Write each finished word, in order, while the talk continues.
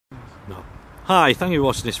No. Hi, thank you for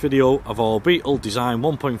watching this video of our Beetle Design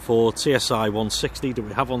 1.4 TSI 160 that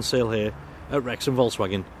we have on sale here at Wrexham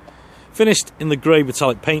Volkswagen. Finished in the grey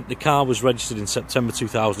metallic paint. The car was registered in September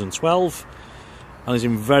 2012 and is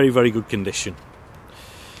in very, very good condition.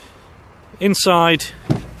 Inside,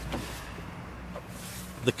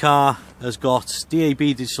 the car has got DAB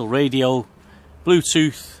digital radio,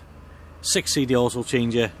 Bluetooth, 6 CD auto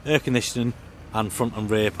changer, air conditioning and front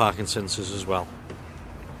and rear parking sensors as well.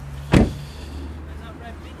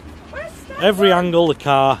 Every angle the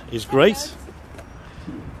car is great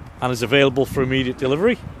and is available for immediate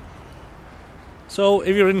delivery. So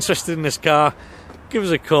if you're interested in this car, give us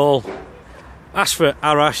a call, ask for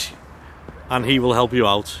Arash and he will help you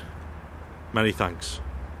out. Many thanks.